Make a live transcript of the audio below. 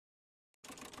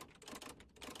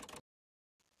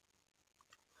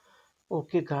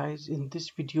Okay guys, in this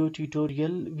video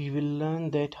tutorial we will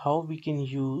learn that how we can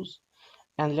use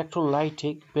an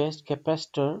electrolytic based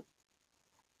capacitor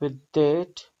with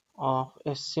that of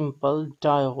a simple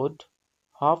diode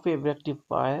half wave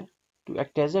rectifier to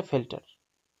act as a filter.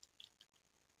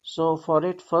 So for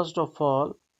it, first of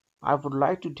all, I would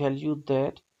like to tell you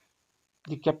that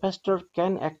the capacitor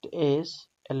can act as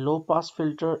a low pass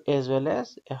filter as well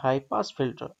as a high pass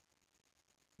filter.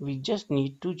 We just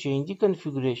need to change the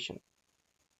configuration.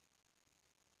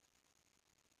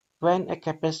 When a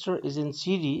capacitor is in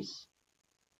series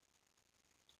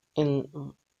in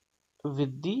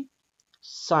with the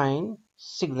sine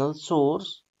signal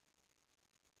source,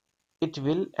 it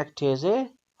will act as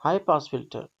a high pass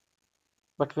filter.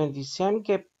 But when the same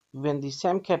capacitor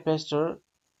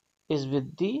is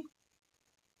with the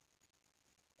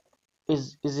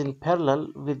is in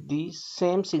parallel with the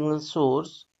same signal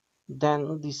source,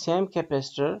 then the same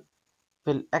capacitor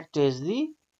will act as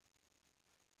the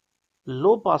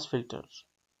low pass filter.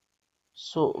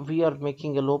 So we are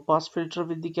making a low pass filter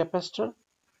with the capacitor.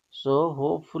 So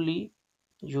hopefully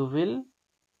you will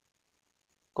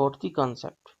got the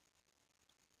concept.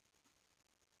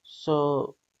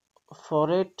 So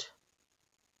for it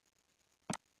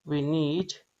we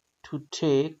need to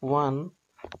take one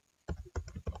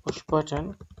push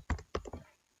button.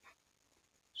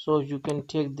 So you can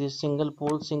take this single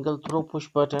pole single throw push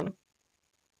button.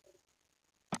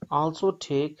 Also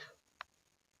take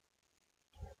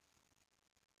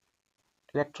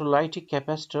electrolytic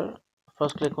capacitor.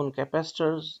 First click on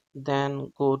capacitors,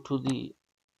 then go to the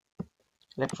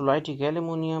electrolytic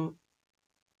aluminum.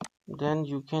 Then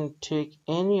you can take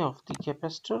any of the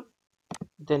capacitor,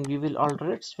 then we will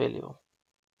alter its value.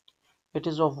 It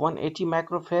is of 180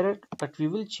 microfarad, but we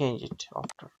will change it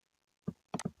after.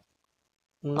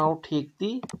 Now take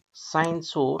the sine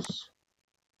source,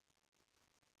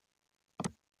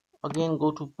 again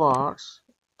go to parts,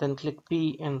 then click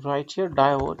P and write here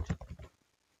diode,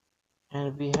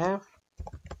 and we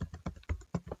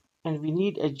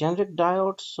need a generic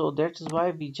diode, so that is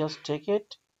why we just take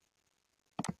it.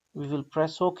 We will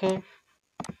press OK.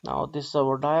 Now this is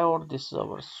our diode, this is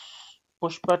our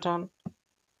push button.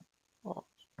 Oh,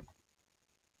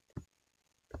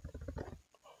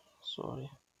 sorry,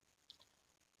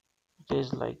 it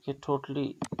is like it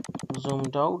totally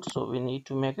zoomed out, so we need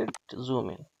to make it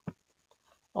zoom in.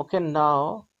 Okay,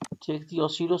 now take the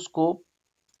oscilloscope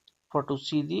for to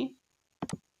see the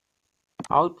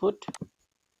output.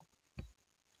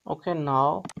 Okay,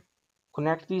 now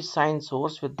connect the sine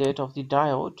source with that of the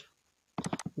diode.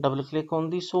 Double click on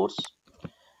the source.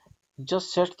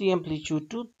 Just set the amplitude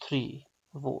to 3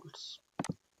 volts.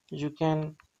 You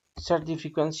can set the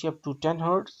frequency up to 10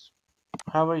 Hertz.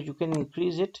 However, you can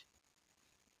increase it.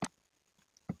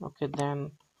 Okay,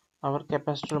 then our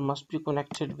capacitor must be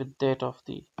connected with that of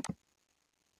the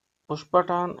push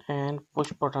button, and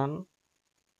push button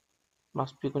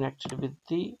must be connected with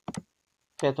the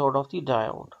cathode of the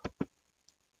diode.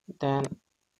 Then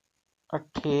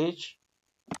attach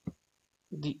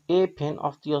the A pin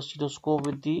of the oscilloscope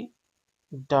with the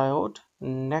diode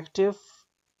negative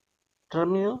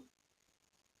terminal.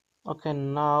 Okay,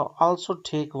 now also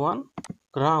take one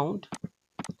ground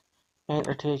and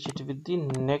attach it with the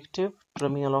negative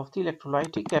terminal of the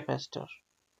electrolytic capacitor.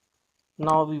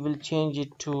 Now we will change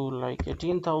it to like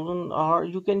 18,000, or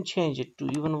you can change it to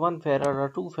even 1 farad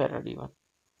or 2 farad even.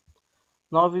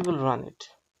 Now we will run it.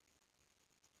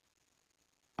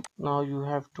 Now you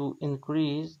have to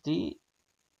increase the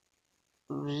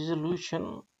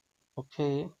resolution.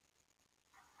 Okay,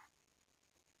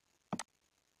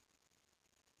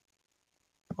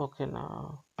 okay,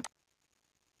 now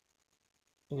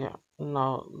yeah,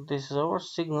 now this is our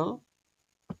signal.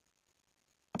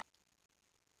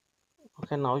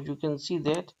 Okay, now you can see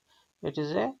that it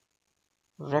is a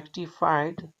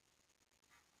rectified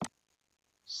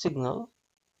signal.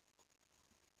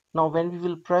 Now when we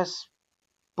will press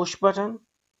push button,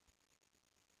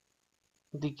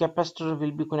 the capacitor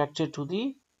will be connected to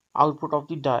the output of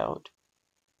the diode,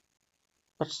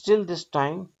 but still this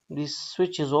time this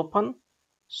switch is open,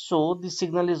 so the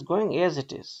signal is going as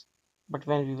it is. But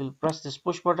when we will press this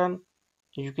push button,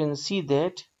 you can see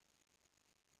that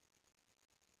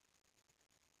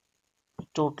it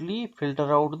totally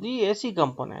filter out the AC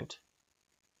component.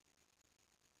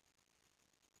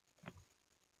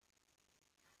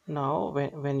 Now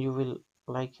when you will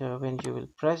when you will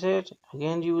press it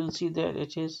again, you will see that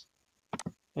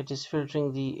it is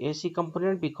filtering the AC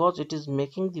component because it is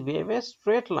making the wave a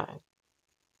straight line.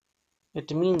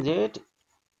 It means that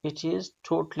it is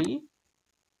totally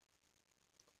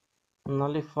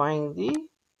nullifying the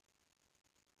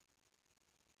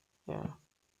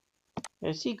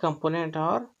AC component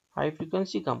or high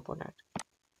frequency component.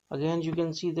 Again, you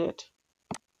can see that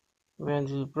when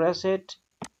you press it,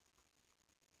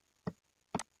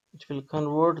 it will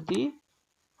convert the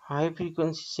high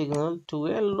frequency signal to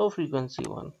a low frequency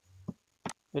one.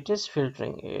 It is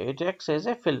filtering. It acts as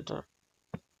a filter.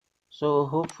 So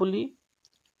hopefully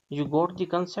you got the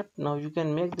concept. Now you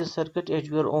can make the circuit at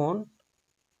your own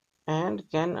and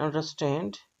can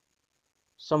understand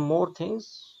some more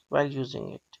things while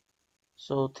using it.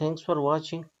 So thanks for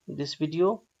watching this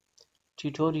video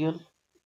tutorial.